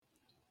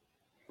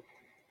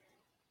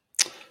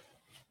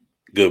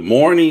Good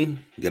morning,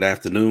 good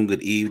afternoon,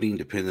 good evening,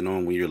 depending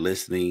on when you're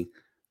listening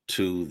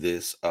to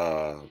this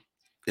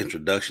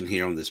introduction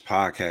here on this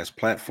podcast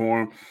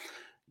platform.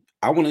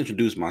 I want to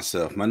introduce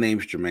myself. My name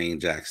is Jermaine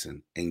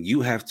Jackson, and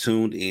you have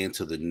tuned in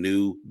to the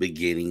New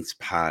Beginnings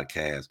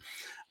podcast.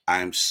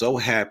 I am so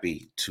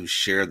happy to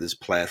share this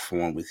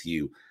platform with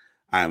you.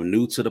 I am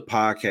new to the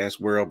podcast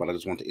world, but I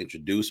just want to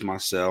introduce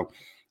myself,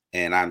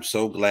 and I'm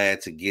so glad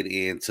to get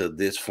into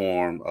this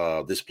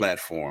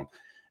platform.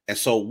 And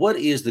so, what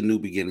is the New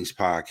Beginnings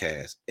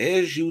podcast?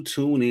 As you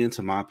tune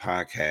into my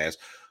podcast,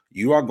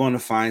 you are going to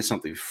find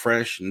something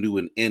fresh, new,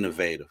 and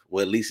innovative.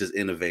 Well, at least it's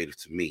innovative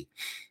to me.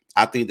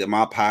 I think that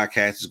my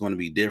podcast is going to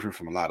be different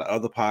from a lot of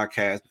other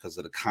podcasts because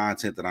of the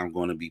content that I'm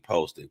going to be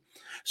posting.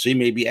 So you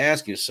may be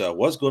asking yourself,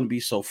 what's going to be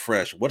so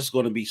fresh? What's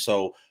going to be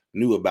so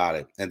new about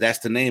it? And that's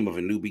the name of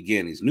it, New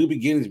Beginnings. New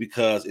Beginnings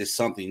because it's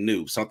something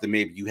new, something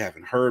maybe you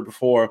haven't heard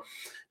before,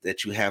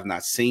 that you have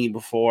not seen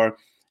before.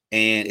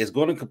 And it's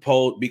going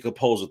to be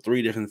composed of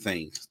three different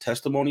things: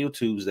 Testimonial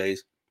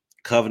Tuesdays,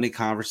 Covenant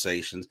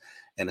Conversations,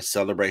 and a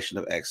Celebration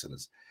of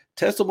Excellence.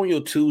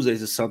 Testimonial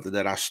Tuesdays is something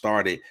that I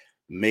started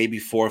maybe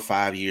 4 or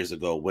 5 years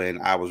ago when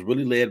I was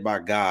really led by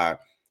God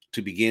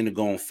to begin to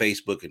go on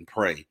Facebook and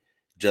pray.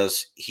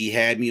 Just He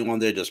had me on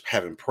there just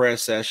having prayer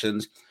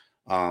sessions.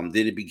 Then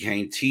it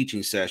became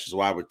teaching sessions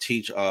where I would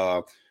teach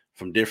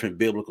from different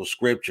biblical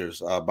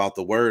scriptures about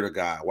the Word of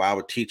God, where I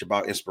would teach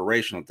about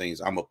inspirational things.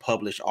 I'm a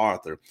published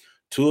author.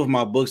 Two of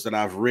my books that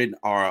I've written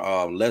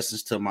are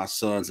Lessons to My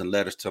Sons and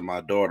Letters to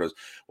My Daughters,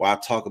 where I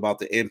talk about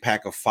the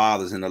impact of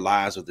fathers in the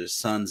lives of their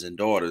sons and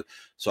daughters.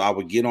 So I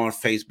would get on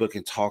Facebook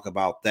and talk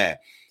about that.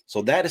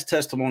 So that is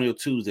Testimonial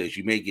Tuesdays.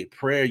 You may get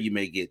prayer, you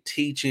may get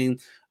teaching.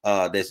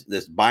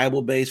 That's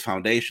Bible based,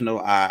 foundational.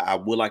 I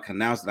would like to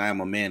announce that I am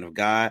a man of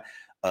God.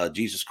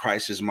 Jesus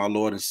Christ is my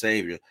Lord and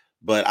Savior.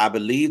 But I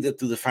believe that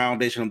through the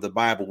foundation of the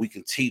Bible, we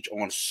can teach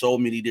on so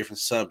many different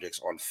subjects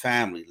on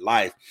family,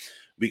 life.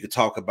 We could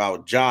talk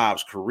about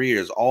jobs,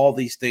 careers, all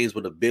these things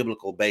with a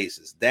biblical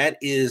basis. That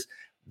is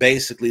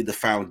basically the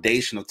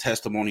foundation of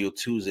Testimonial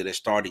Tuesday that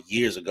started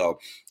years ago.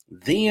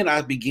 Then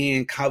I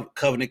began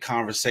covenant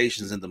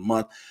conversations in the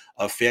month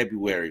of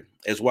February,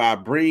 is where I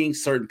bring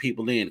certain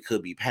people in. It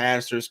could be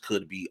pastors,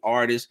 could be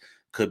artists,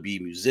 could be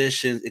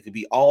musicians, it could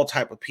be all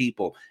type of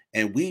people.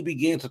 And we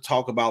begin to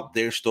talk about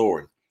their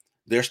story.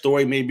 Their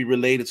story may be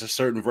related to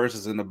certain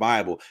verses in the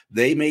Bible.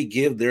 They may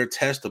give their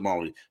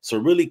testimony. So,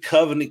 really,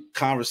 covenant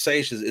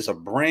conversations is a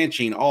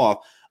branching off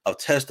of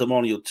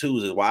Testimonial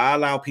Tuesdays, where I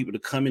allow people to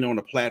come in on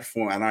the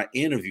platform and I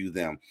interview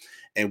them.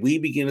 And we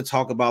begin to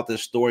talk about their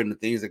story and the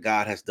things that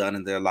God has done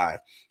in their life.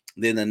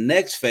 Then the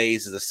next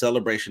phase is a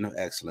celebration of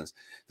excellence.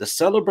 The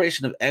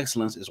celebration of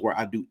excellence is where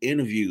I do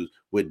interviews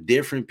with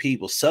different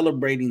people,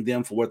 celebrating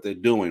them for what they're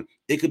doing.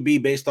 It could be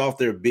based off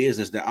their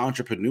business, their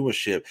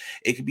entrepreneurship.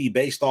 It could be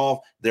based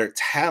off their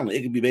talent.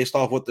 It could be based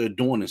off what they're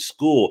doing in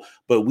school.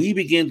 But we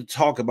begin to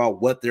talk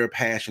about what their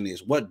passion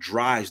is, what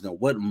drives them,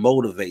 what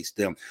motivates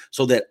them,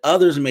 so that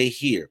others may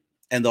hear.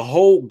 And the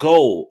whole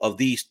goal of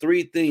these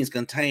three things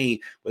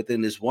contained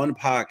within this one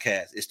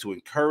podcast is to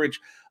encourage,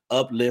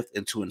 uplift,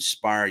 and to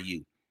inspire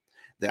you.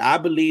 That I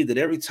believe that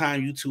every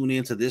time you tune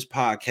into this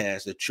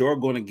podcast, that you're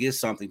going to get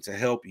something to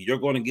help you. You're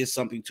going to get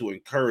something to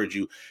encourage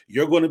you.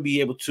 You're going to be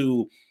able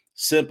to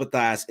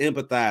sympathize,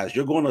 empathize.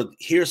 You're going to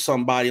hear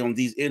somebody on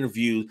these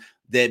interviews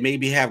that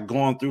maybe have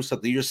gone through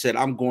something. You said,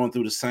 I'm going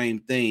through the same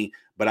thing,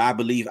 but I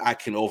believe I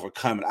can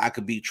overcome it. I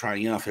could be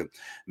triumphant.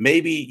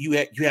 Maybe you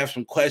have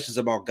some questions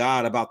about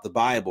God, about the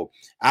Bible.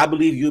 I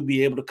believe you'll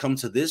be able to come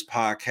to this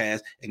podcast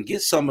and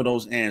get some of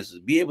those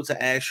answers, be able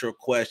to ask your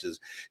questions.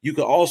 You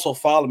can also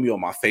follow me on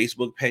my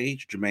Facebook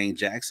page, Jermaine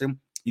Jackson.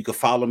 You can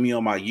follow me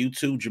on my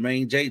YouTube,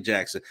 Jermaine J.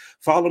 Jackson.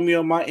 Follow me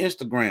on my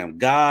Instagram,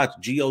 Gods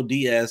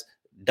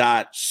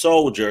dot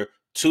soldier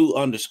 2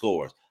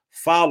 underscores.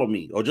 Follow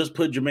me or just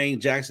put Jermaine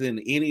Jackson in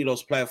any of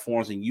those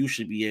platforms and you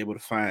should be able to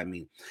find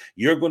me.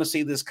 You're going to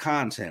see this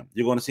content.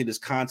 You're going to see this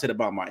content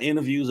about my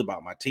interviews,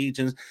 about my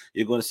teachings.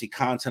 You're going to see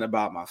content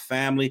about my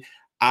family.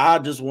 I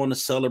just want to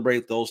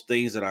celebrate those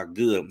things that are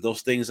good,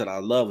 those things that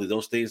are lovely,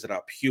 those things that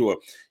are pure.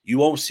 You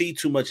won't see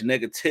too much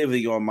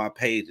negativity on my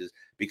pages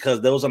because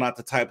those are not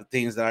the type of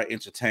things that I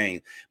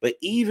entertain. But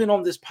even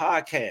on this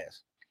podcast,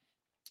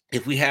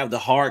 if we have the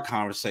hard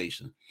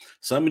conversation,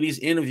 some of these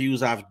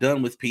interviews I've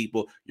done with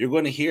people, you're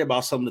going to hear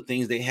about some of the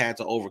things they had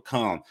to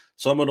overcome.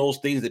 Some of those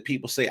things that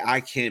people say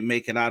I can't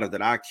make it out of,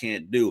 that I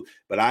can't do.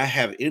 But I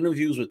have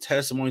interviews with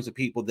testimonies of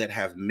people that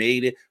have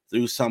made it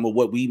through some of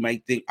what we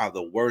might think are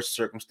the worst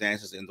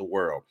circumstances in the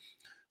world.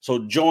 So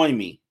join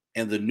me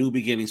in the New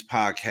Beginnings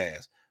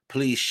podcast.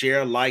 Please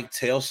share, like,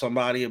 tell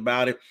somebody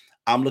about it.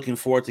 I'm looking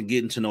forward to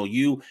getting to know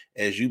you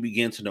as you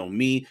begin to know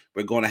me.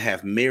 We're going to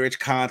have marriage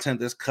content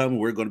that's coming.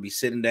 We're going to be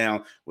sitting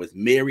down with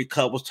married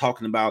couples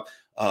talking about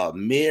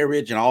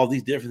marriage and all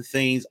these different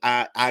things.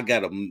 I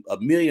got a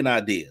million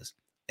ideas,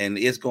 and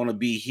it's going to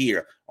be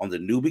here on the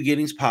New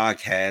Beginnings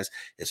podcast.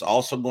 It's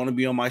also going to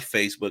be on my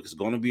Facebook. It's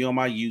going to be on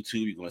my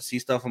YouTube. You're going to see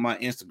stuff on my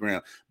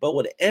Instagram. But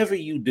whatever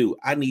you do,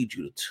 I need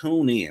you to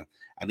tune in.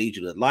 I need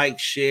you to like,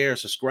 share,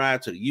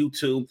 subscribe to the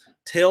YouTube.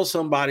 Tell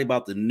somebody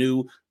about the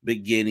New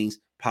Beginnings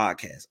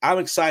podcast. I'm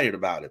excited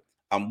about it.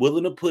 I'm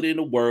willing to put in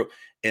the work.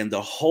 And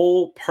the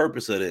whole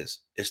purpose of this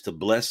is to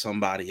bless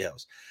somebody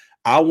else.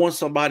 I want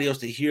somebody else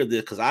to hear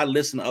this because I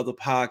listen to other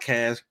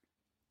podcasts.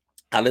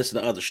 I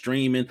listen to other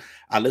streaming.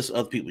 I listen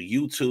to other people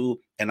YouTube,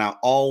 and I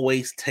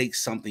always take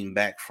something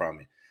back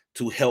from it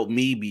to help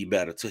me be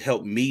better, to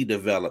help me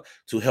develop,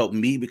 to help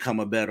me become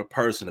a better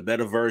person, a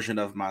better version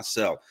of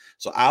myself.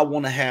 So I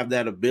want to have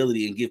that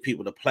ability and give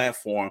people the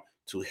platform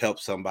to help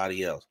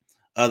somebody else.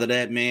 Other than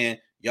that, man,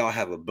 y'all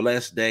have a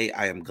blessed day.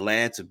 I am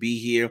glad to be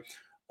here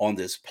on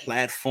this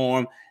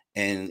platform.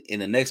 And in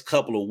the next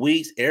couple of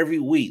weeks, every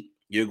week,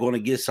 you're going to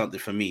get something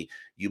from me.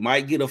 You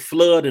might get a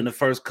flood in the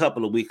first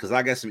couple of weeks because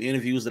I got some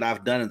interviews that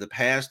I've done in the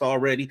past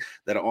already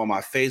that are on my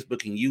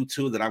Facebook and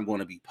YouTube that I'm going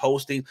to be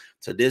posting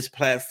to this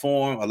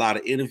platform. A lot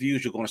of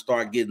interviews. You're going to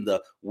start getting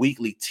the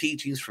weekly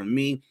teachings from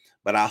me.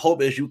 But I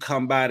hope as you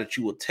come by that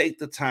you will take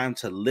the time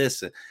to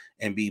listen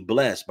and be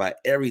blessed by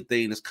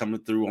everything that's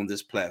coming through on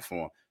this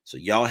platform. So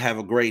y'all have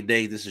a great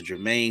day. This is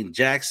Jermaine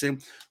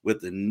Jackson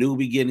with the New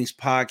Beginnings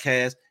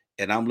podcast,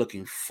 and I'm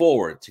looking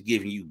forward to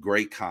giving you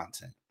great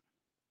content.